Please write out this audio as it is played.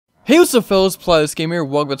Hey, what's up, fellas? Plierless Gamer.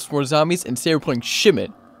 Welcome back to more zombies, and today we're playing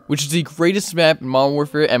SHIPMENT, which is the greatest map in Modern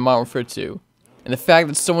Warfare and Modern Warfare 2. And the fact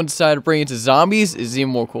that someone decided to bring it to zombies is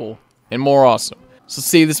even more cool and more awesome. So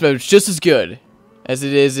see, this map is just as good as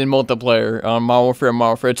it is in multiplayer on Modern Warfare and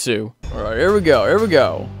Modern Warfare 2. Alright, here we go, here we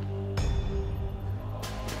go.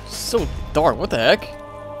 So dark, what the heck?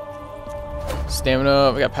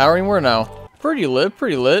 Stamina, we got power anywhere now? Pretty lit,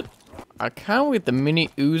 pretty lit. I kinda want to get the mini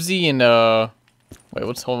Uzi and wait,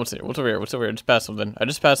 what's over here? What's over here? I just passed something. I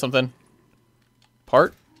just passed something.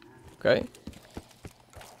 Part? Okay.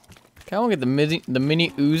 Kinda want to get the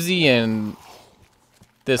mini Uzi and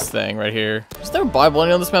this thing right here. Is there a Bible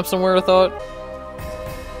on this map somewhere, I thought?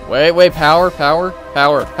 Wait, power.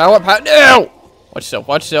 No! Watch yourself,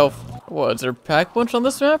 watch yourself. What, is there a pack punch on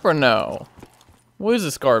this map or no? What is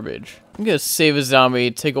this garbage? I'm gonna save a zombie,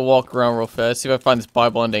 take a walk around real fast, see if I find this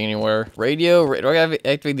Bible ending anywhere. Radio, do I gotta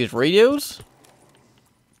activate these radios?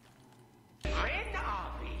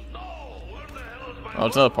 Oh,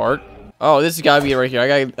 it's another part. Oh, this has gotta be it right here.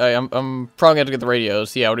 I'm probably gonna have to get the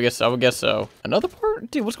radios. Yeah, I would guess so. Another part?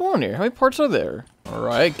 Dude, what's going on here? How many parts are there?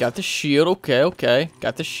 Alright, got the shield. Okay.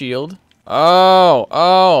 Got the shield.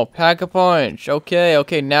 Oh, pack a punch.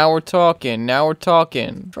 Okay, now we're talking. I'm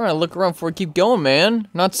trying to look around before we keep going, man.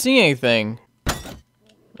 Not seeing anything.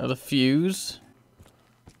 Another fuse.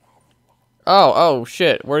 Oh,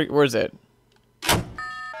 shit. Where's it?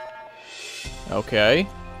 Okay.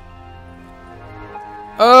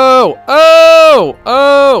 Oh,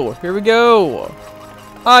 here we go.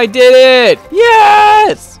 I did it.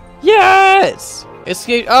 Yes.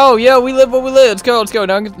 Escape. Oh, yeah, we live what we live. Let's go.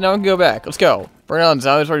 Now we can go back. Let's go. Bring on,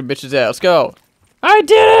 zombies already bitches out. Let's go. I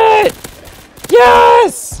did it.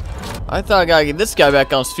 Yes. I thought I gotta get this guy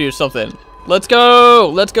back on his feet or something. Let's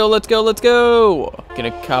go. Gonna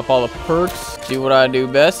cop all the perks. Do what I do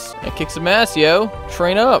best. And kick some ass, yo.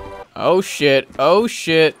 Train up. Oh, shit.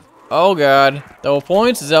 Oh, God. Double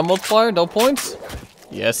points? Is that a multiplier? Double points?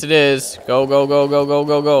 Yes, it is. Go.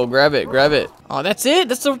 Grab it. Oh, that's it?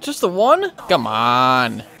 That's just the one? Come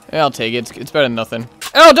on. Yeah, I'll take it. It's better than nothing.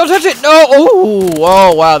 Oh, don't touch it! No!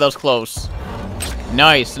 Oh, wow, that was close.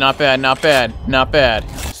 Nice. Not bad.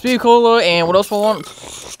 Speed cola, and what else do I want?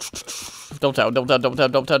 Double tap.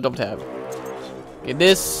 Get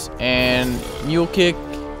this, and mule kick.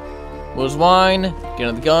 Was wine, get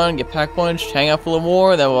another gun, get pack punched, hang out for a little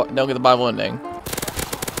more, then they'll get the Bible ending.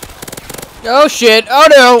 Oh shit, oh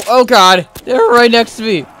no, oh god, they're right next to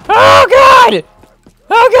me. Oh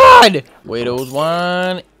god! Widows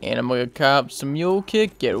wine, and I'm gonna cop some mule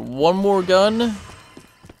kick, get one more gun,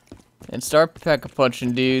 and start pack a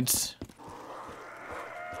punching dudes.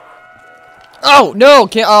 Oh no,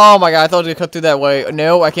 can't. Oh my god, I thought I was gonna cut through that way.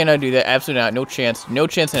 No, I cannot do that. Absolutely not. No chance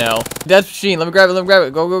in hell. Death machine. Let me grab it. Go.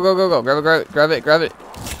 Grab it.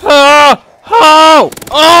 Oh!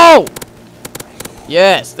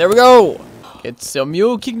 Yes, there we go. Get some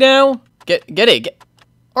mule kick now. Get it.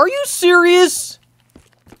 Are you serious?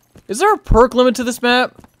 Is there a perk limit to this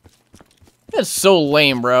map? That's so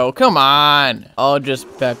lame, bro. Come on. I'll just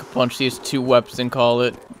pack a punch these two weapons and call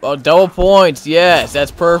it. Oh, double points. Yes, that's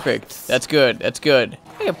perfect. That's good. I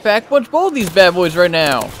can pack punch both these bad boys right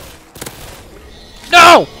now.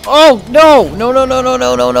 No! Oh, no! No.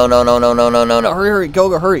 Hurry.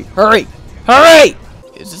 Go. Hurry.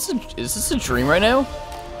 Is this a dream right now?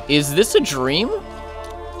 Is this a dream?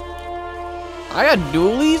 I got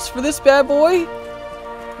dualies for this bad boy?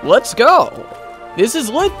 Let's go. This is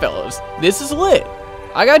lit, fellas. This is lit.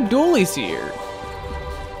 I got dualies here.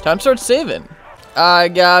 Time to start saving. I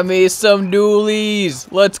got me some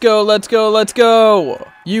dualies. Let's go.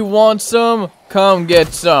 You want some? Come get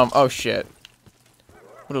some. Oh, shit.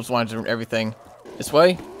 What else lines and everything? This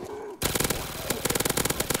way?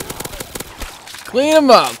 Clean them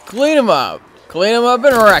up and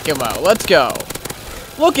rack them out. Let's go.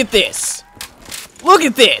 Look at this. Are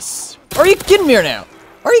you kidding me right now?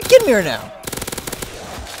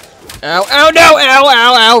 Ow, no,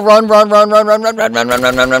 ow, run.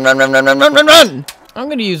 I'm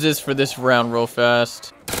gonna use this for this round real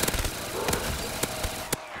fast.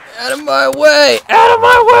 Out of my way!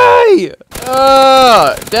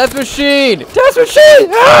 Death machine!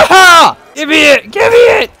 Ah! Give me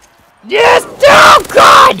it! Yes! Oh,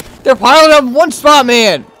 God! They're piling up in one spot,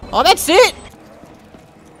 man! Oh, that's it?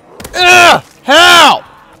 How?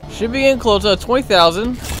 Should be getting close to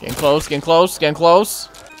 20,000. Getting close.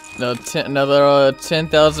 Another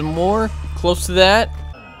 10,000 more. Close to that.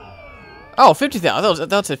 Oh, 50,000.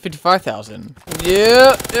 That said 55,000.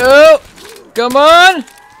 Yeah. Come on.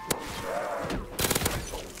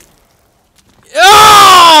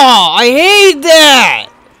 Oh, I hate that.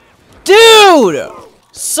 Dude.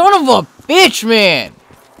 Son of a bitch, man!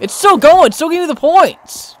 It's still going. It's still giving me the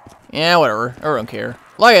points. Yeah, whatever. I don't care.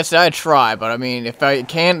 Like I said, I try, but I mean, if I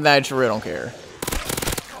can't, then I just really don't care.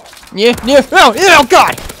 Yeah. Oh,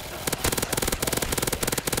 God!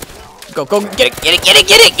 Go, get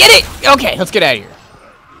it! Okay, let's get out of here.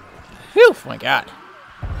 Whew, my God.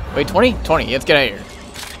 Wait, 20? 20, let's get out of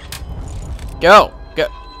here. Go.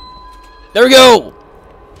 There we go!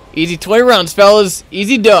 Easy 20 rounds, fellas.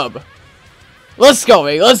 Easy dub. Let's go,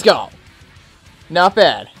 baby, let's go. Not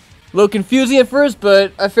bad. A little confusing at first,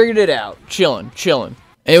 but I figured it out. Chilling.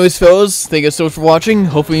 Anyways, fellas, thank you so much for watching.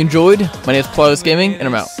 Hopefully you enjoyed. My name is Plierless Gaming, and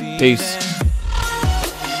I'm out. Peace.